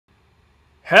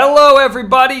Hello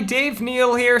everybody, Dave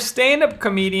Neal here, stand-up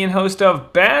comedian, host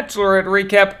of Bachelorette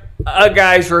Recap, a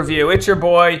guy's review. It's your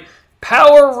boy,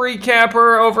 Power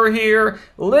Recapper over here,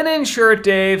 Linen Shirt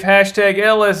Dave, hashtag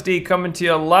LSD, coming to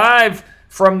you live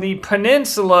from the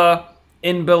peninsula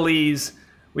in Belize.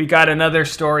 We got another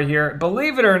story here.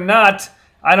 Believe it or not,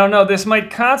 I don't know, this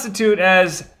might constitute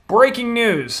as breaking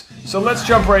news. So let's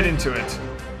jump right into it.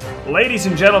 Ladies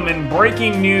and gentlemen,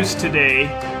 breaking news today.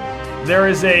 There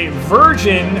is a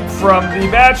virgin from The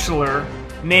Bachelor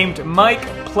named Mike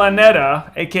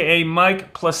Planeta, aka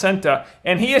Mike Placenta,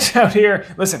 and he is out here.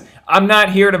 Listen, I'm not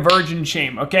here to virgin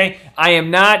shame, okay? I am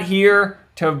not here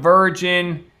to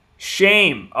virgin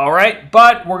shame, all right?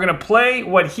 But we're gonna play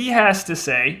what he has to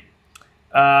say.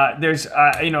 There's,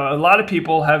 a lot of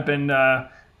people have been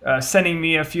sending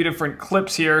me a few different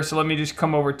clips here, so let me just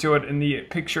come over to it in the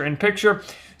picture-in-picture.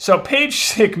 So page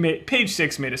 6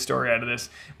 made a story out of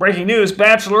this. Breaking news,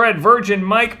 Bachelorette virgin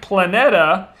Mike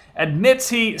Planeta admits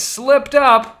he slipped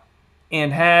up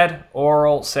and had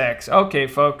oral sex. Okay,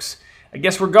 folks, I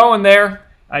guess we're going there.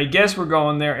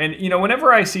 And,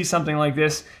 whenever I see something like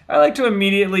this, I like to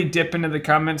immediately dip into the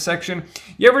comment section.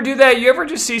 You ever do that? You ever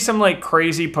just see some,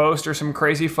 crazy post or some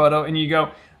crazy photo, and you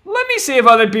go, let me see if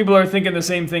other people are thinking the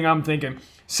same thing I'm thinking.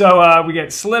 So we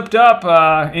get slipped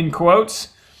up, in quotes.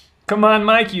 Come on,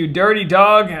 Mike, you dirty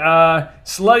dog.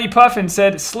 Slutty Puffin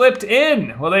said, slipped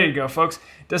in. Well, there you go, folks.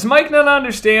 Does Mike not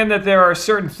understand that there are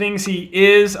certain things he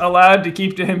is allowed to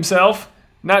keep to himself?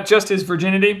 Not just his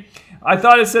virginity? I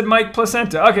thought it said Mike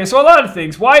Placenta. Okay, so a lot of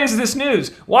things. Why is this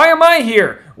news? Why am I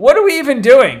here? What are we even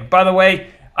doing? By the way,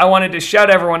 I wanted to shout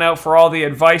everyone out for all the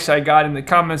advice I got in the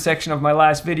comment section of my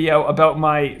last video about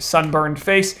my sunburned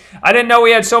face. I didn't know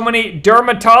we had so many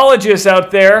dermatologists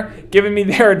out there giving me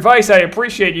their advice. I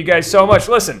appreciate you guys so much.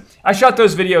 Listen, I shot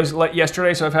those videos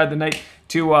yesterday, so I've had the night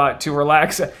to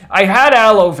relax. I had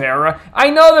aloe vera. I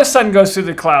know the sun goes through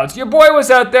the clouds. Your boy was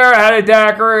out there, I had a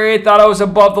daiquiri, thought I was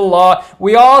above the law.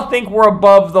 We all think we're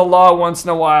above the law once in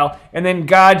a while, and then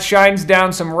God shines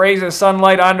down some rays of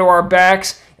sunlight onto our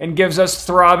backs and gives us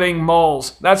throbbing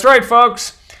moles. That's right,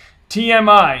 folks.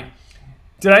 TMI.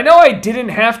 Did I know I didn't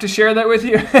have to share that with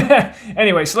you?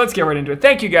 Anyway, so let's get right into it.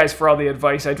 Thank you guys for all the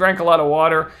advice. I drank a lot of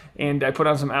water, and I put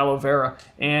on some aloe vera.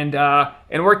 And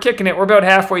we're kicking it. We're about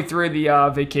halfway through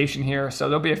the vacation here, so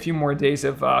there'll be a few more days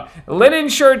of Linen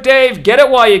Shirt Dave. Get it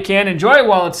while you can. Enjoy it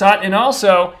while it's hot. And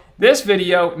also, this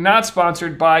video, not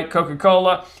sponsored by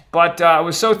Coca-Cola, but I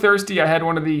was so thirsty, I had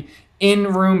one of the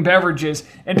in-room beverages.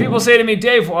 And people say to me,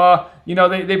 Dave,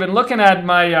 they've been looking at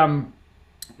my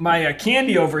my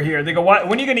candy over here. They go, when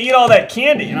are you going to eat all that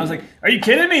candy? And I was like, are you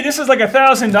kidding me? This is like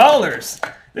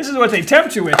 $1,000. This is what they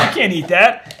tempt you with. You can't eat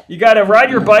that. You got to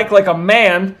ride your bike like a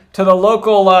man to the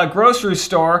local grocery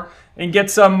store and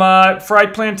get some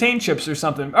fried plantain chips or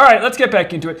something. All right, let's get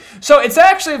back into it. So it's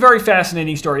actually a very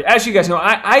fascinating story. As you guys know,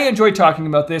 I enjoy talking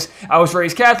about this. I was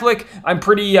raised Catholic. I'm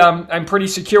pretty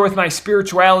secure with my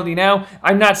spirituality now.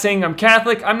 I'm not saying I'm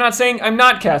Catholic. I'm not saying I'm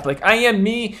not Catholic. I am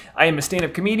me. I am a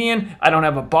stand-up comedian. I don't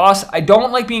have a boss. I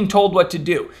don't like being told what to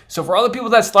do. So for all the people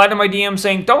that slide in my DM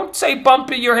saying, don't say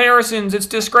bump your Harrisons, it's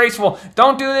disgraceful.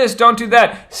 Don't do this, don't do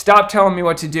that. Stop telling me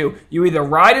what to do. You either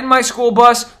ride in my school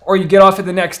bus or you get off at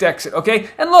the next exit. Okay,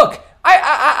 and look,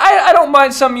 I don't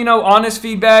mind some, honest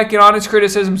feedback and honest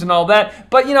criticisms and all that,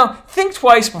 but, think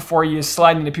twice before you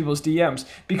slide into people's DMs,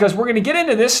 because we're going to get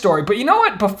into this story. But you know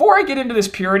what? Before I get into this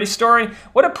purity story,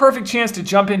 what a perfect chance to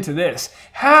jump into this.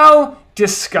 How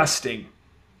disgusting.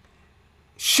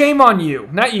 Shame on you.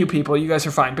 Not you people, you guys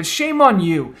are fine, but shame on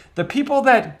you. The people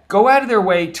that go out of their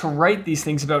way to write these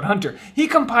things about Hunter. He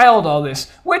compiled all this,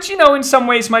 which, in some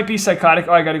ways might be psychotic.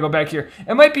 Oh, I gotta go back here.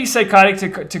 It might be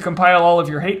psychotic to compile all of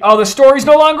your hate. Oh, the story's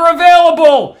no longer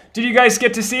available! Did you guys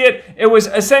get to see it? It was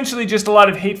essentially just a lot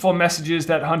of hateful messages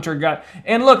that Hunter got.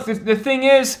 And look, the thing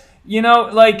is,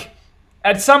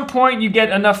 at some point you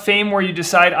get enough fame where you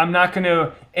decide, I'm not going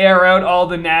to air out all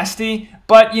the nasty,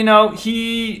 but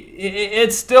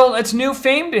it's new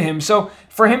fame to him. So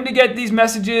for him to get these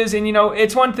messages, and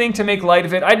it's one thing to make light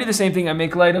of it. I do the same thing. I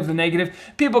make light of the negative.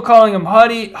 People calling him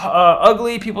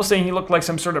ugly, people saying he looked like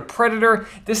some sort of predator.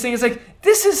 This thing is like,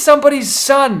 this is somebody's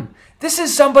son. This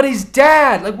is somebody's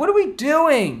dad. Like, what are we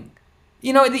doing?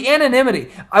 The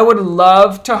anonymity. I would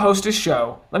love to host a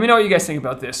show. Let me know what you guys think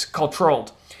about this, called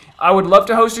Trolled. I would love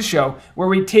to host a show where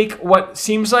we take what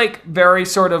seems like very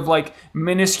sort of like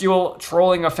minuscule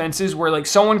trolling offenses where like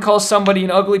someone calls somebody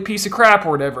an ugly piece of crap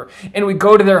or whatever, and we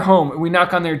go to their home and we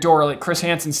knock on their door like Chris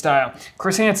Hansen style.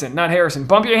 Chris Hansen, not Harrison.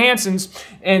 Bump your Hansons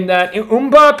and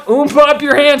bump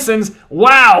your Hansons.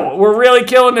 Wow, we're really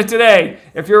killing it today.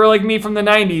 If you're like me from the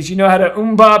 90s, you know how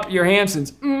to bop your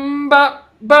Hansons.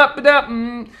 Bop, bop, da,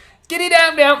 Get it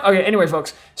down. Okay, anyway,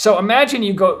 folks. So imagine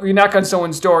you knock on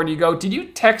someone's door and you go, did you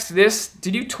text this?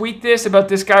 Did you tweet this about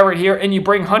this guy right here? And you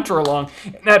bring Hunter along.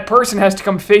 And that person has to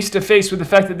come face to face with the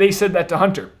fact that they said that to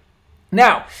Hunter.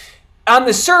 Now, on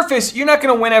the surface, you're not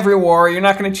going to win every war. You're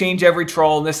not going to change every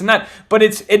troll and this and that. But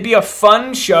it'd be a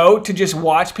fun show to just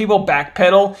watch people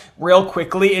backpedal real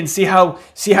quickly and see how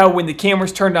when the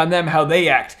camera's turned on them, how they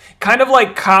act. Kind of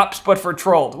like Cops, but for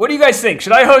trolled. What do you guys think?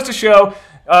 Should I host a show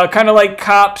kind of like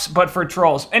Cops, but for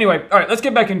trolls? Anyway, all right, let's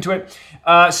get back into it.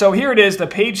 So here it is, the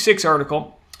page 6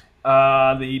 article.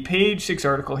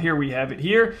 Here we have it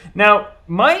here. Now,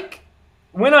 Mike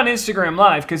went on Instagram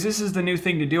Live, because this is the new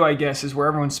thing to do, I guess, is where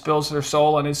everyone spills their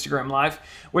soul on Instagram Live,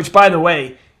 which, by the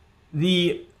way,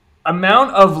 the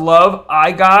amount of love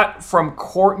I got from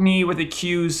Courtney with a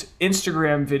Q's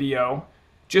Instagram video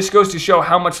just goes to show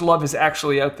how much love is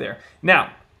actually out there.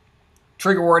 Now,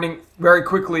 trigger warning very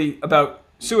quickly about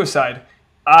suicide.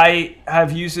 I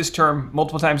have used this term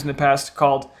multiple times in the past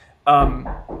called, no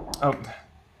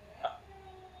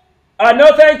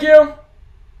thank you,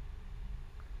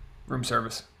 room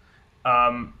service.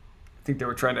 I think they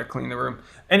were trying to clean the room.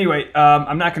 Anyway,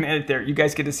 I'm not going to edit there. You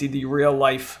guys get to see the real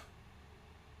life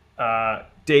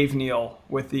Dave Neal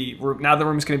with the room. Now the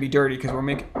room's going to be dirty because we're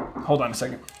making, hold on a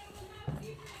second.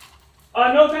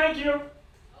 No thank you.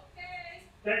 Okay.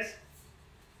 Thanks.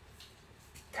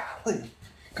 Golly.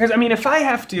 Because, I mean, if I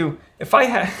have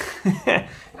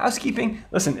housekeeping,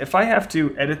 listen, if I have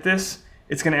to edit this,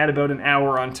 it's going to add about an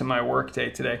hour onto my work day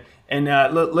today. And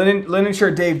Linen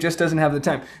Shirt Dave just doesn't have the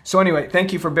time. So anyway,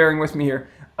 thank you for bearing with me here.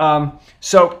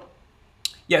 So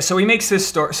he makes this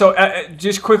story. So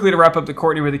just quickly to wrap up the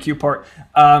Courtney with the Q part.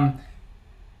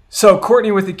 So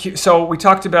Courtney with the Q. So we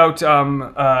talked about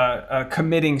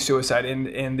committing suicide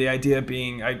and the idea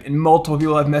being, and multiple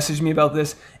people have messaged me about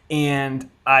this, and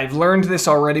I've learned this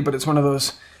already, but it's one of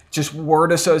those just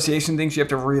word association things you have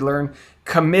to relearn.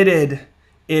 Committed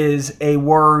is a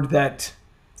word that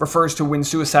refers to when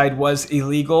suicide was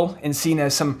illegal and seen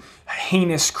as some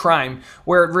heinous crime,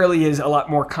 where it really is a lot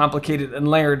more complicated and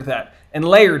layered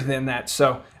than that.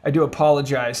 So I do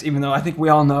apologize, even though I think we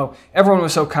all know everyone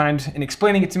was so kind in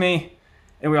explaining it to me,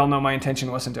 and we all know my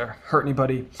intention wasn't to hurt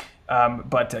anybody,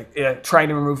 but trying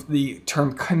to remove the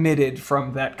term committed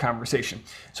from that conversation.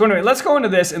 So anyway, let's go into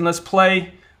this and let's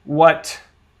play what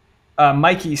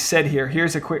Mikey said here.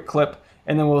 Here's a quick clip,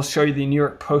 and then we'll show you the New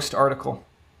York Post article.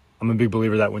 I'm a big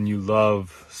believer that when you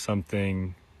love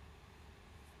something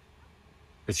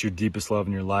that's your deepest love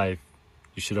in your life,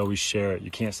 you should always share it.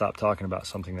 You can't stop talking about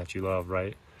something that you love,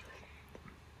 right?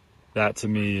 That to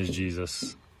me is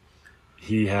Jesus.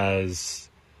 He has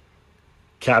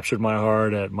captured my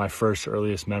heart at my first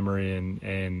earliest memory,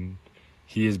 and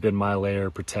he has been my layer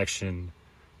of protection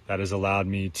that has allowed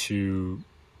me to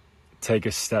take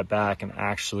a step back and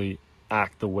actually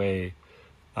act the way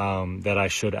that I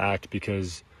should act,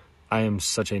 because I am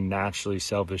such a naturally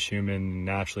selfish human,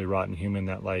 naturally rotten human,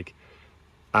 that like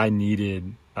I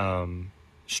needed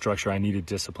structure, I needed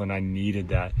discipline, I needed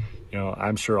that. You know,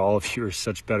 I'm sure all of you are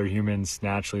such better humans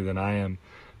naturally than I am.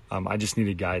 I just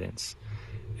needed guidance.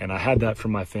 And I had that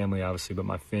from my family, obviously, but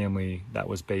my family, that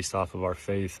was based off of our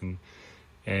faith. And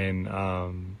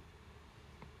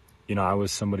you know, I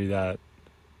was somebody that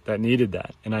needed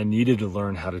that. And I needed to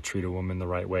learn how to treat a woman the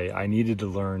right way. I needed to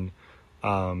learn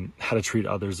how to treat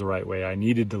others the right way. I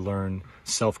needed to learn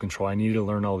self-control. I needed to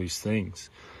learn all these things.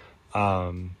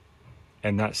 And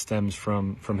that stems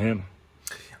from him.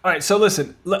 All right, so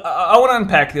listen, I want to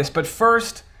unpack this, but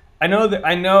first, I know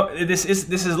this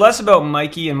is less about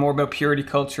Mikey and more about purity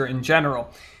culture in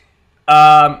general.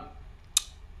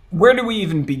 Where do we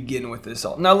even begin with this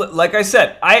all? Now, like I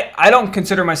said, I don't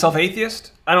consider myself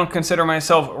atheist. I don't consider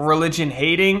myself religion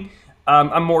hating.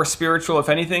 I'm more spiritual, if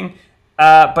anything.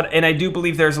 And I do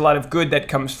believe there's a lot of good that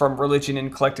comes from religion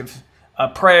and collective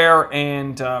prayer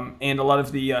and a lot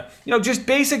of the just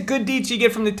basic good deeds you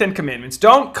get from the 10 Commandments.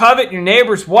 Don't covet your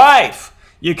neighbor's wife.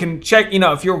 You can check,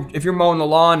 if you're mowing the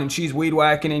lawn and she's weed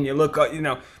whacking and you look,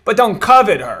 but don't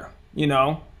covet her,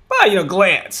 but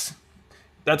glance.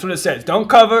 That's what it says. Don't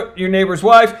covet your neighbor's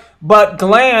wife, but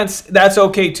glance, that's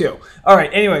okay too. All right,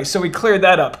 anyway, so we cleared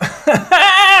that up.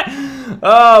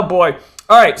 Oh boy.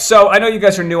 All right, so I know you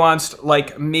guys are nuanced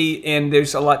like me, and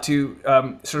there's a lot to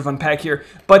sort of unpack here.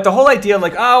 But the whole idea,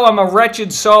 like, oh, I'm a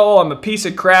wretched soul, I'm a piece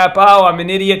of crap, oh, I'm an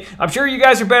idiot. I'm sure you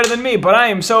guys are better than me, but I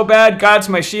am so bad. God's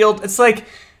my shield. It's like,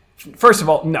 first of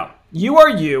all, no. You are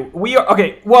you. We are,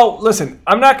 okay, well, listen,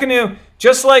 I'm not going to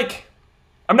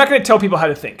tell people how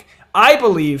to think. I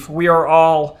believe we are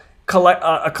all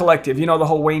a collective. You know, the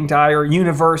whole Wayne Dyer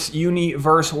universe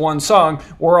one song.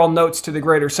 We're all notes to the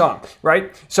greater song,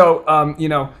 right? So, you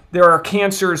know, there are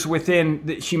cancers within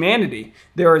humanity.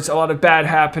 There is a lot of bad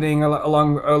happening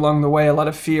along the way, a lot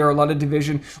of fear, a lot of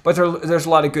division, but there's a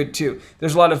lot of good too.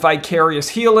 There's a lot of vicarious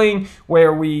healing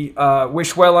where we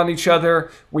wish well on each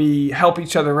other. We help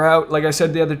each other out. Like I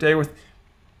said the other day with,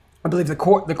 I believe, the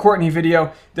Courtney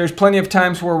video, there's plenty of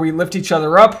times where we lift each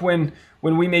other up when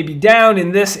we may be down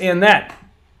in this and that.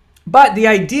 But the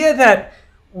idea that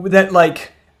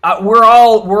like we're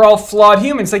all flawed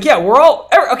humans, like, yeah,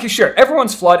 okay, sure,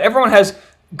 everyone's flawed. Everyone has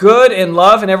good and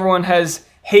love, and everyone has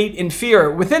hate and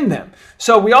fear within them.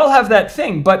 So we all have that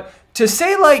thing. But to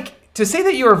say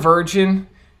that you're a virgin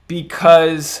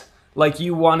because like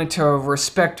you wanted to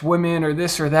respect women or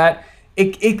this or that,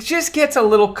 it just gets a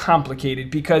little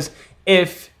complicated, because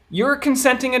if you're a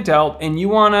consenting adult and you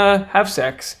want to have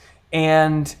sex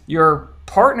and your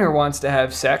partner wants to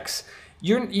have sex,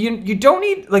 you don't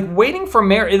need, like, waiting for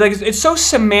marriage. Like, it's so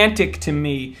semantic to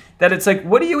me that it's like,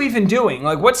 what are you even doing?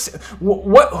 Like,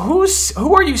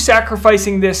 who are you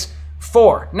sacrificing this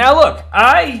for? Now, look,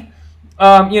 I'm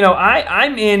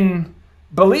in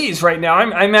Belize right now.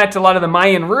 I'm at a lot of the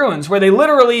Mayan ruins where they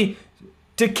literally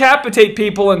decapitate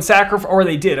people and sacrifice, or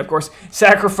they did, of course,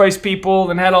 sacrifice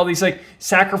people and had all these like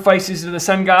sacrifices to the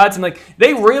sun gods, and like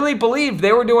they really believed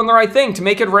they were doing the right thing. To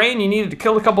make it rain, you needed to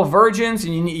kill a couple of virgins,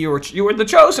 and you were the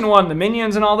chosen one, the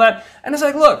minions and all that. And it's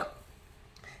like, look,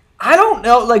 I don't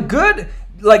know, like, good,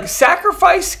 like,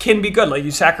 sacrifice can be good. Like, you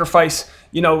sacrifice,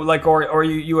 you know, like, or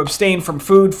you abstain from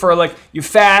food for, like, you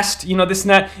fast, you know, this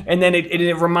and that, and then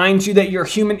it reminds you that you're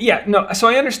human. Yeah, no, so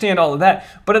I understand all of that,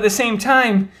 but at the same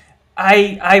time,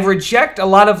 I reject a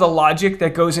lot of the logic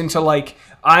that goes into, like,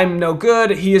 I'm no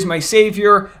good, he is my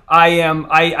savior, I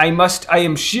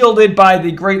am shielded by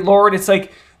the great Lord. It's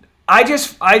like, I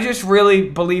just really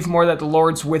believe more that the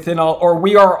Lord's within all, or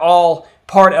we are all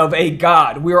part of a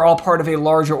God. We are all part of a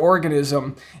larger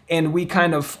organism, and we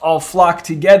kind of all flock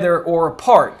together or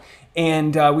apart,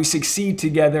 and we succeed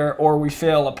together or we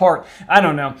fail apart. I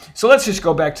don't know. So let's just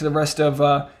go back to the rest of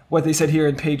what they said here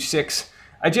in page 6.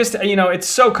 I just, you know, it's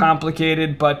so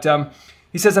complicated, but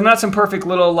he says, I'm not some perfect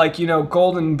little, like, you know,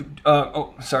 I'm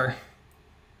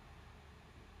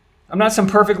not some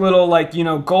perfect little, like, you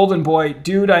know, golden boy.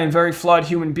 Dude, I am a very flawed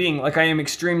human being. Like, I am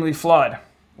extremely flawed,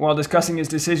 while discussing his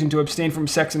decision to abstain from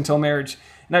sex until marriage.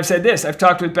 And I've said this. I've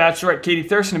talked with Bachelorette Katie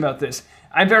Thurston about this.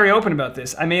 I'm very open about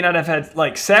this. I may not have had,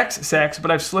 like, sex, but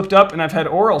I've slipped up and I've had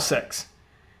oral sex.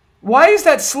 Why is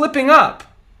that slipping up?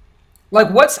 Like,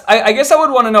 I guess I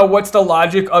would want to know what's the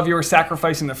logic of your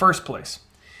sacrifice in the first place.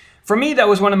 For me, that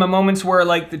was one of my moments where,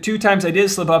 like, the 2 times I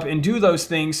did slip up and do those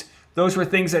things, those were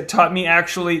things that taught me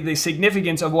actually the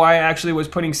significance of why I actually was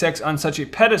putting sex on such a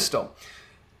pedestal.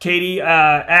 Katie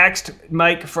asked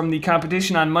Mike from the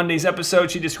competition on Monday's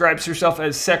episode. She describes herself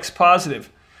as sex positive.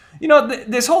 You know,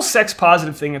 this whole sex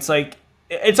positive thing, it's like,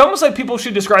 it's almost like people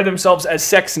should describe themselves as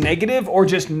sex negative or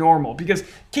just normal. Because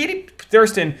Katie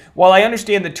Thurston, while I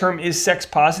understand the term is sex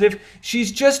positive,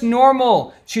 she's just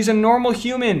normal. She's a normal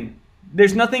human.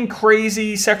 There's nothing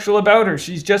crazy sexual about her.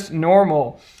 She's just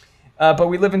normal. But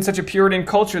we live in such a Puritan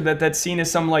culture that's seen as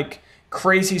some, like,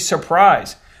 crazy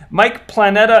surprise. Mike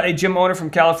Planeta, a gym owner from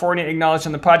California, acknowledged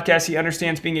on the podcast he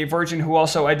understands being a virgin who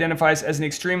also identifies as an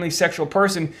extremely sexual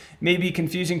person may be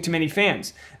confusing to many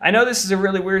fans. I know this is a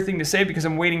really weird thing to say because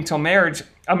I'm waiting till marriage.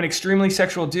 I'm an extremely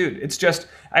sexual dude. It's just,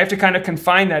 I have to kind of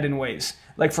confine that in ways.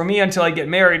 Like, for me, until I get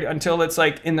married, until it's,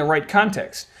 like, in the right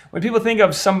context. When people think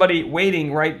of somebody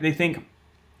waiting, right, they think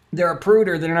they're a prude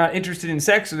or they're not interested in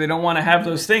sex or they don't want to have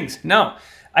those things. No.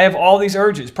 I have all these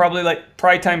urges, probably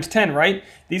times 10, right?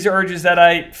 These are urges that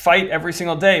I fight every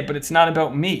single day, but it's not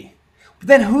about me. But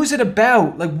then who's it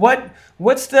about? Like,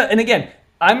 what's the, and again,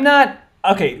 I'm not,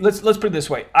 okay, let's put it this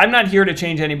way. I'm not here to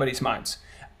change anybody's minds.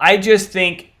 I just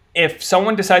think if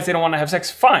someone decides they don't want to have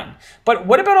sex, fine. But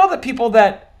what about all the people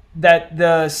that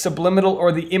the subliminal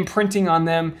or the imprinting on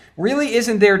them really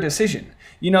isn't their decision?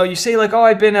 You know, you say, like, oh,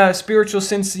 I've been spiritual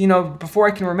since, you know, before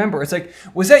I can remember. It's like,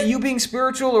 was that you being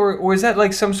spiritual, or is that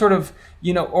like some sort of,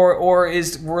 you know, or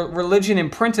is religion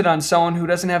imprinted on someone who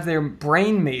doesn't have their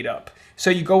brain made up? So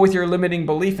you go with your limiting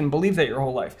belief and believe that your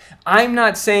whole life. I'm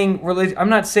not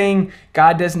saying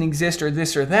God doesn't exist or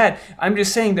this or that. I'm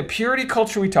just saying the purity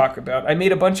culture we talk about. I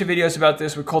made a bunch of videos about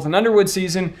this with Colton Underwood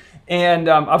season, and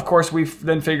of course we've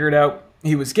then figured out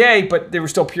he was gay, but there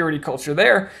was still purity culture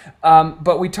there.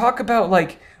 But we talk about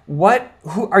like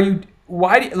who are you?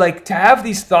 Why like to have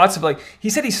these thoughts of like he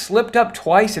said he slipped up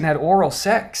twice and had oral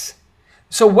sex.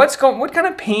 So what kind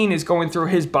of pain is going through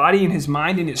his body and his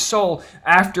mind and his soul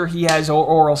after he has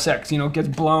oral sex, gets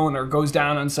blown or goes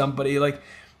down on somebody? Like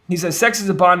he says, sex is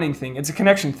a bonding thing. It's a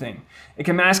connection thing. It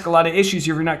can mask a lot of issues if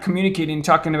you're not communicating and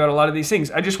talking about a lot of these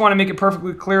things. I just want to make it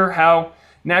perfectly clear how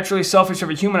naturally selfish of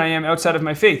a human I am outside of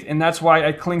my faith. And that's why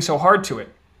I cling so hard to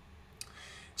it.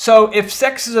 So if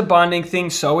sex is a bonding thing,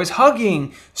 so is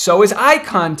hugging, so is eye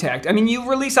contact. I mean, you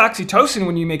release oxytocin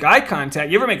when you make eye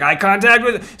contact. You ever make eye contact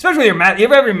with, especially with you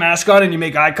ever have your mask on and you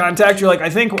make eye contact? You're like,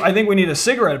 I think we need a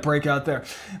cigarette break out there.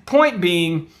 Point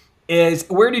being is,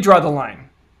 where do you draw the line?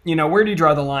 Where do you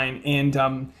draw the line? And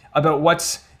about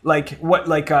what's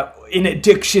an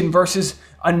addiction versus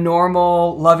a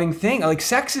normal loving thing. Like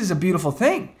sex is a beautiful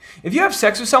thing. If you have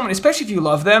sex with someone, especially if you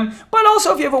love them, but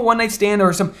also if you have a one-night stand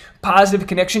or some positive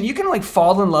connection, you can like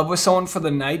fall in love with someone for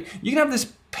the night. You can have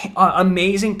this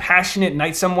amazing, passionate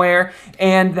night somewhere,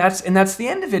 and that's the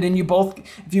end of it. And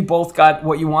if you both got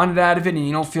what you wanted out of it, and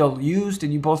you don't feel used,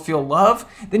 and you both feel love,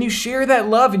 then you share that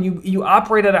love, and you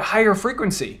operate at a higher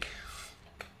frequency.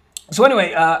 So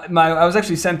anyway, I was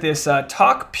actually sent this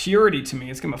Talk Purity to me.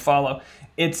 Let's give him a follow.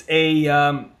 It's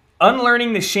a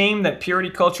unlearning the shame that purity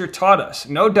culture taught us.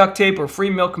 No duct tape or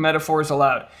free milk metaphors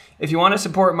allowed. If you want to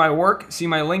support my work, see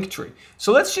my link tree.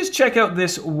 So let's just check out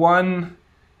this one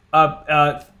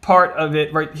part of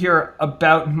it right here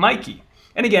about Mikey.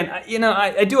 And again,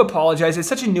 I do apologize. It's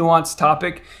such a nuanced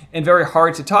topic and very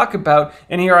hard to talk about.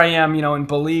 And here I am, in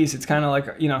Belize. It's kind of like,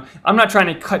 I'm not trying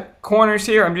to cut corners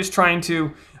here. I'm just trying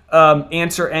to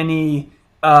answer any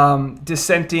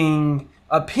dissenting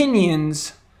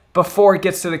opinions before it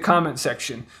gets to the comment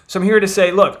section. So I'm here to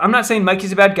say, look, I'm not saying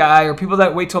Mikey's a bad guy or people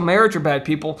that wait till marriage are bad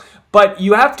people, but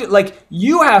you have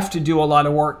to do a lot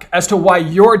of work as to why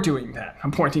you're doing that.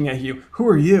 I'm pointing at you. Who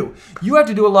are you? You have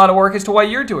to do a lot of work as to why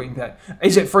you're doing that.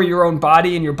 Is it for your own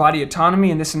body and your body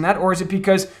autonomy and this and that, or is it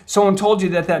because someone told you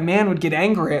that man would get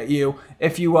angry at you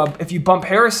if you bump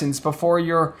Harrison's before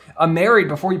you're married,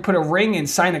 before you put a ring and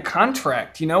sign a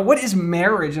contract? What is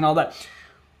marriage and all that?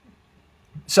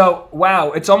 So,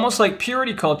 wow, it's almost like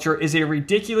purity culture is a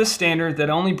ridiculous standard that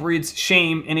only breeds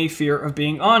shame and a fear of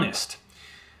being honest.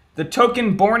 The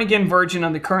token born-again virgin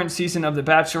on the current season of The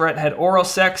Bachelorette had oral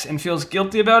sex and feels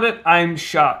guilty about it? I'm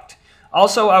shocked.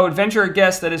 Also, I would venture a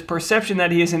guess that his perception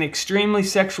that he is an extremely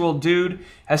sexual dude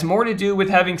has more to do with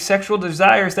having sexual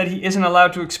desires that he isn't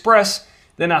allowed to express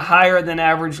than a higher than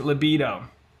average libido.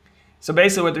 So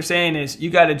basically what they're saying is, you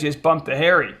got to just bump the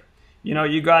Harry.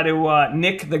 You got to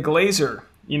nick the Glazer.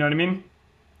 You know what I mean?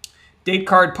 Date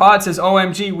Card Pod says,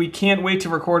 OMG, we can't wait to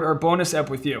record our bonus ep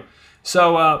with you.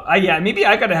 So, maybe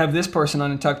I got to have this person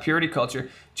on and talk purity culture.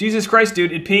 Jesus Christ,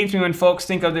 dude, it pains me when folks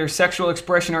think of their sexual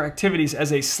expression or activities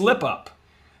as a slip-up.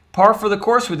 Par for the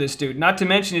course with this dude, not to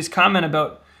mention his comment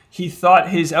about he thought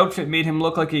his outfit made him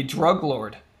look like a drug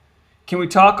lord. Can we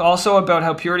talk also about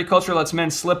how purity culture lets men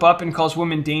slip up and calls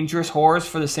women dangerous whores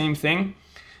for the same thing?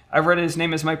 I read his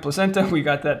name is Mike Planeta. We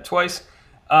got that twice.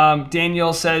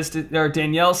 Danielle says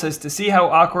to see how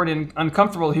awkward and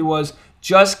uncomfortable he was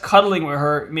just cuddling with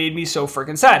her made me so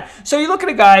freaking sad. So you look at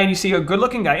a guy and you see a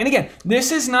good-looking guy, and again,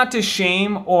 this is not to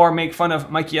shame or make fun of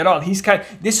Mikey at all.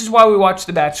 This is why we watch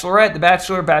The Bachelorette, The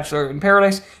Bachelor, Bachelor in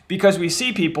Paradise, because we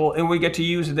see people and we get to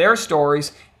use their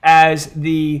stories as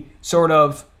the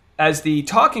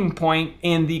talking point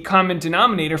and the common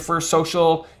denominator for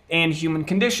social and human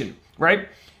condition, right?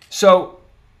 So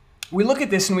we look at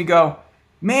this and we go,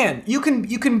 man, you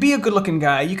can be a good-looking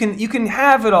guy. You can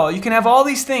have it all. You can have all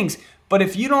these things. But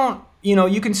if you don't,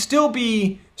 you can still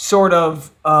be sort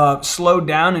of slowed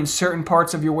down in certain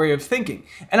parts of your way of thinking.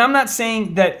 And I'm not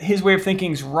saying that his way of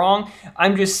thinking is wrong.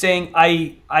 I'm just saying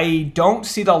I don't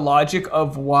see the logic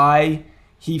of why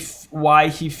he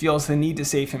feels the need to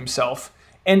save himself.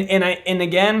 And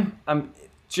again,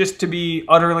 just to be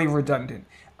utterly redundant,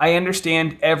 I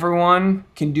understand everyone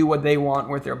can do what they want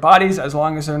with their bodies as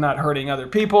long as they're not hurting other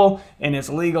people and it's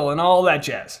legal and all that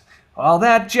jazz. All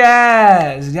that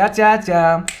jazz.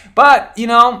 But,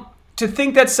 to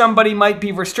think that somebody might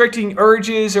be restricting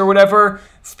urges or whatever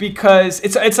because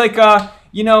it's like,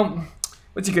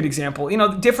 what's a good example? You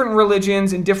know, different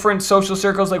religions and different social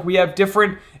circles, like we have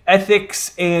different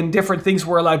ethics and different things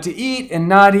we're allowed to eat and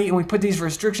not eat, and we put these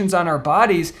restrictions on our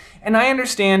bodies. And I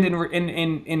understand,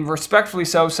 in respectfully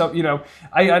so, you know,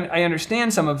 I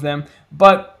understand some of them,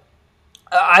 but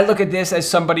I look at this as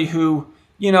somebody who,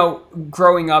 you know,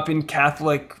 growing up in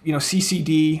Catholic, you know,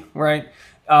 CCD, right,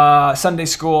 Sunday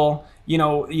school, you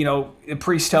know, the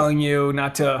priest telling you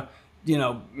not to, you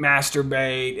know,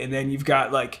 masturbate, and then you've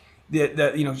got like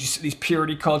the you know, just these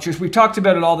purity cultures. We've talked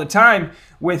about it all the time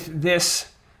with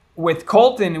this, with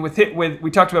Colton, with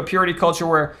we talked about purity culture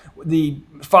where the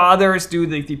fathers do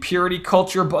the purity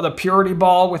culture, the purity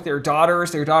ball with their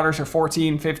daughters. Their daughters are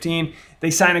 14, 15.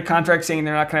 They sign a contract saying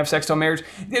they're not going to have sex till marriage.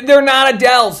 They're not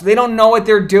adults. They don't know what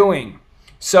they're doing.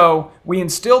 So we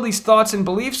instill these thoughts and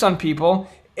beliefs on people.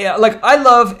 Like, I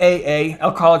love AA,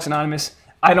 Alcoholics Anonymous.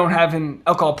 I don't have an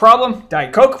alcohol problem,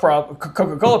 Diet Coke problem,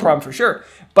 Coca-Cola problem for sure.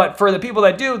 But for the people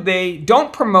that do, they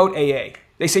don't promote AA.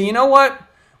 They say, you know what?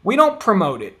 We don't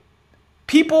promote it.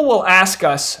 People will ask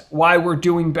us why we're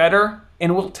doing better,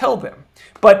 and we'll tell them.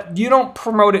 But you don't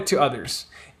promote it to others.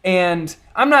 And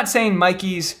I'm not saying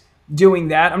Mikey's doing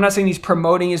that. I'm not saying he's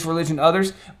promoting his religion to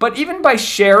others. But even by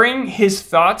sharing his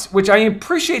thoughts, which I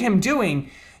appreciate him doing,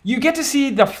 you get to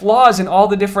see the flaws in all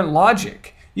the different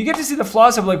logic. You get to see the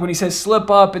flaws of, like, when he says slip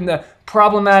up and the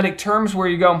problematic terms where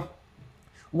you go,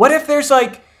 what if there's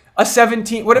like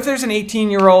what if there's an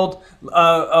 18-year-old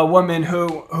a woman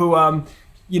who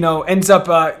you know, ends up,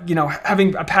 you know,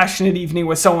 having a passionate evening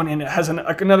with someone and has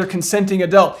another consenting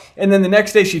adult, and then the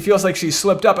next day she feels like she's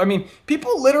slipped up. I mean,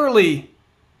 people literally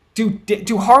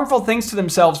do harmful things to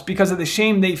themselves because of the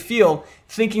shame they feel,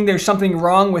 thinking there's something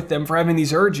wrong with them for having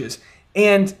these urges.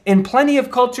 And in plenty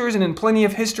of cultures and in plenty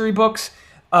of history books,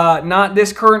 not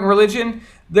this current religion,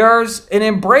 there's an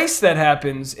embrace that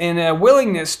happens and a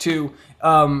willingness to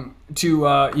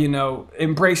you know,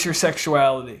 embrace your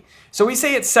sexuality. So we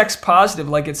say it's sex positive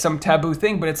like it's some taboo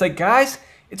thing, but it's like, guys,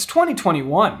 it's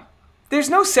 2021. There's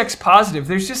no sex positive.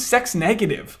 There's just sex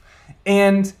negative.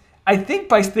 And I think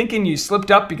by thinking you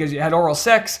slipped up because you had oral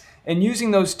sex and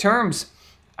using those terms,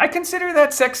 I consider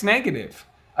that sex negative.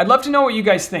 I'd love to know what you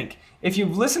guys think. If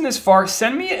you've listened this far,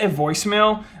 send me a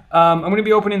voicemail. I'm going to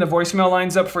be opening the voicemail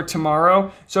lines up for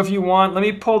tomorrow. So if you want, let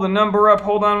me pull the number up.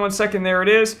 Hold on one second. There it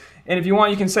is. And if you want,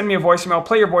 you can send me a voicemail.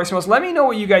 Play your voicemails. Let me know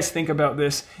what you guys think about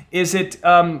this. Is it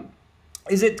kind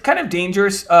of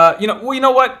dangerous? You know, well, you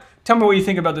know what? Tell me what you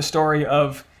think about the story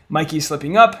of Mikey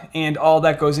slipping up and all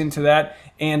that goes into that.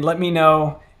 And let me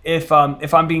know if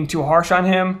I'm being too harsh on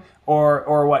him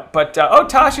or what. But, oh,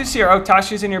 Tasha's here. Oh,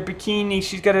 Tasha's in her bikini.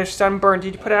 She's got her sunburn.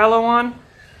 Did you put aloe on?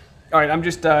 All right,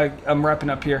 I'm wrapping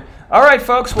up here. All right,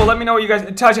 folks. Well, let me know what you guys...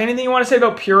 Tasha, anything you want to say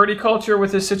about purity culture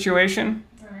with this situation?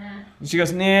 She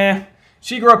goes, nah.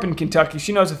 She grew up in Kentucky.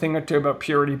 She knows a thing or two about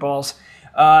purity balls.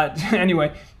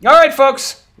 Anyway. All right,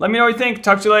 folks. Let me know what you think.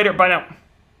 Talk to you later. Bye now.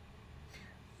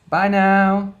 Bye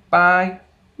now. Bye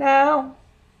now.